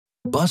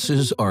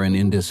Buses are an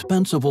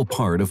indispensable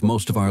part of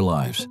most of our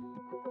lives.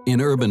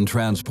 In urban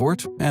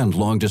transport and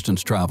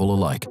long-distance travel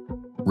alike,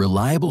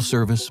 reliable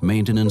service,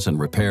 maintenance, and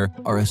repair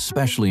are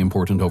especially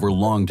important over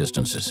long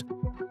distances.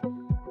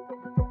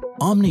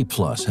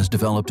 Omniplus has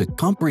developed a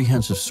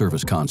comprehensive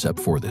service concept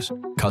for this,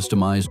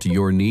 customized to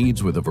your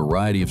needs with a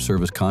variety of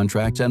service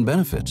contracts and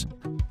benefits,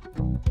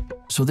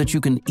 so that you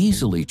can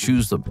easily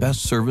choose the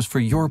best service for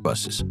your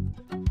buses.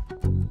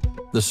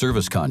 The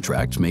service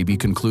contracts may be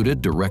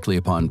concluded directly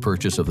upon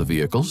purchase of the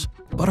vehicles,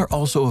 but are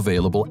also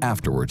available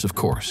afterwards, of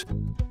course.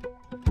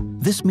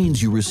 This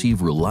means you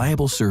receive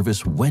reliable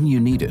service when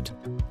you need it.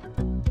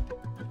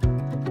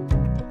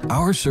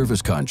 Our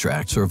service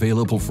contracts are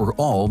available for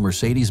all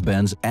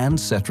Mercedes-Benz and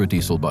Setra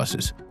diesel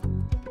buses.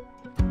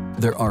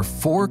 There are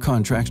 4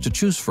 contracts to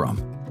choose from: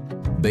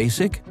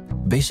 Basic,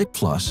 Basic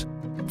Plus,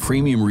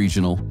 Premium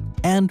Regional,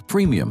 and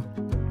Premium.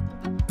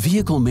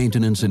 Vehicle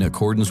maintenance in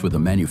accordance with the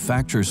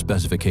manufacturer's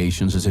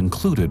specifications is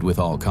included with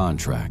all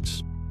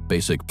contracts.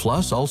 Basic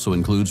Plus also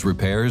includes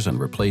repairs and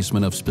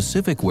replacement of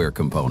specific wear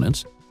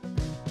components.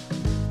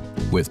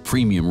 With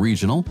Premium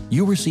Regional,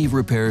 you receive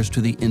repairs to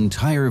the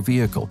entire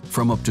vehicle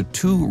from up to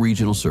 2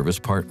 regional service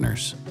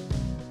partners.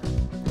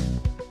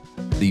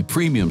 The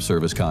Premium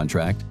service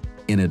contract,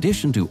 in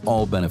addition to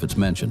all benefits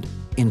mentioned,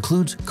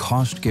 includes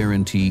cost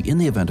guarantee in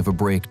the event of a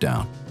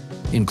breakdown,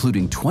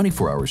 including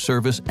 24-hour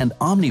service and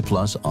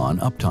Omniplus on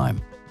uptime.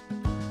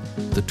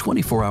 The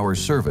 24-hour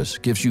service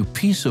gives you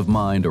peace of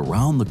mind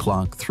around the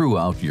clock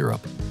throughout Europe.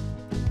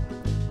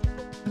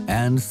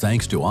 And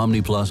thanks to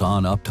Omniplus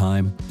on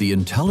uptime, the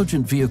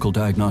intelligent vehicle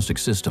diagnostic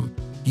system,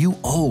 you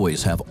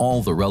always have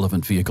all the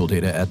relevant vehicle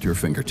data at your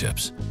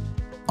fingertips.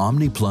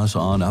 Omniplus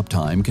on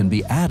uptime can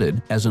be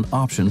added as an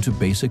option to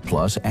Basic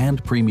Plus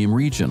and Premium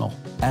Regional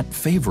at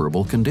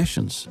favorable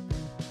conditions.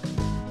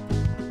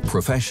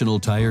 Professional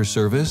tire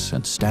service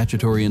and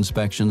statutory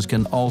inspections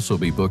can also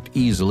be booked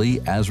easily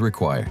as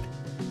required.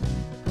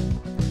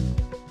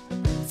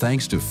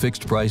 Thanks to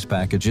fixed price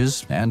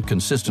packages and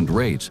consistent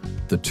rates,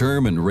 the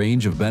term and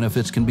range of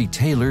benefits can be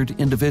tailored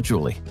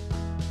individually.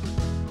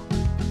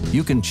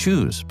 You can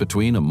choose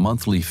between a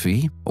monthly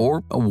fee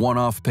or a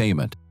one-off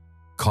payment.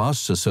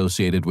 Costs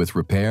associated with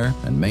repair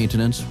and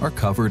maintenance are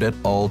covered at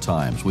all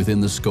times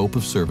within the scope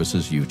of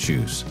services you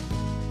choose.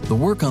 The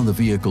work on the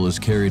vehicle is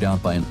carried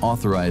out by an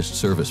authorized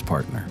service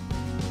partner.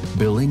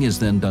 Billing is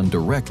then done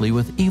directly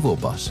with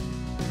EvoBus.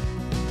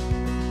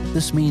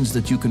 This means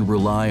that you can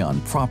rely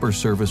on proper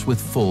service with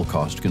full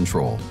cost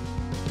control.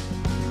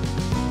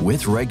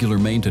 With regular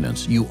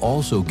maintenance, you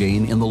also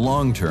gain in the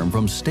long term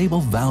from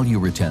stable value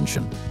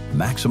retention,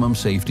 maximum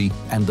safety,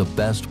 and the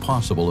best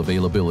possible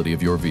availability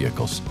of your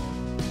vehicles.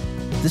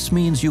 This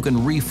means you can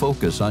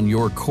refocus on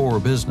your core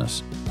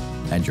business,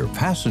 and your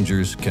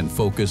passengers can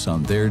focus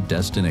on their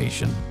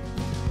destination.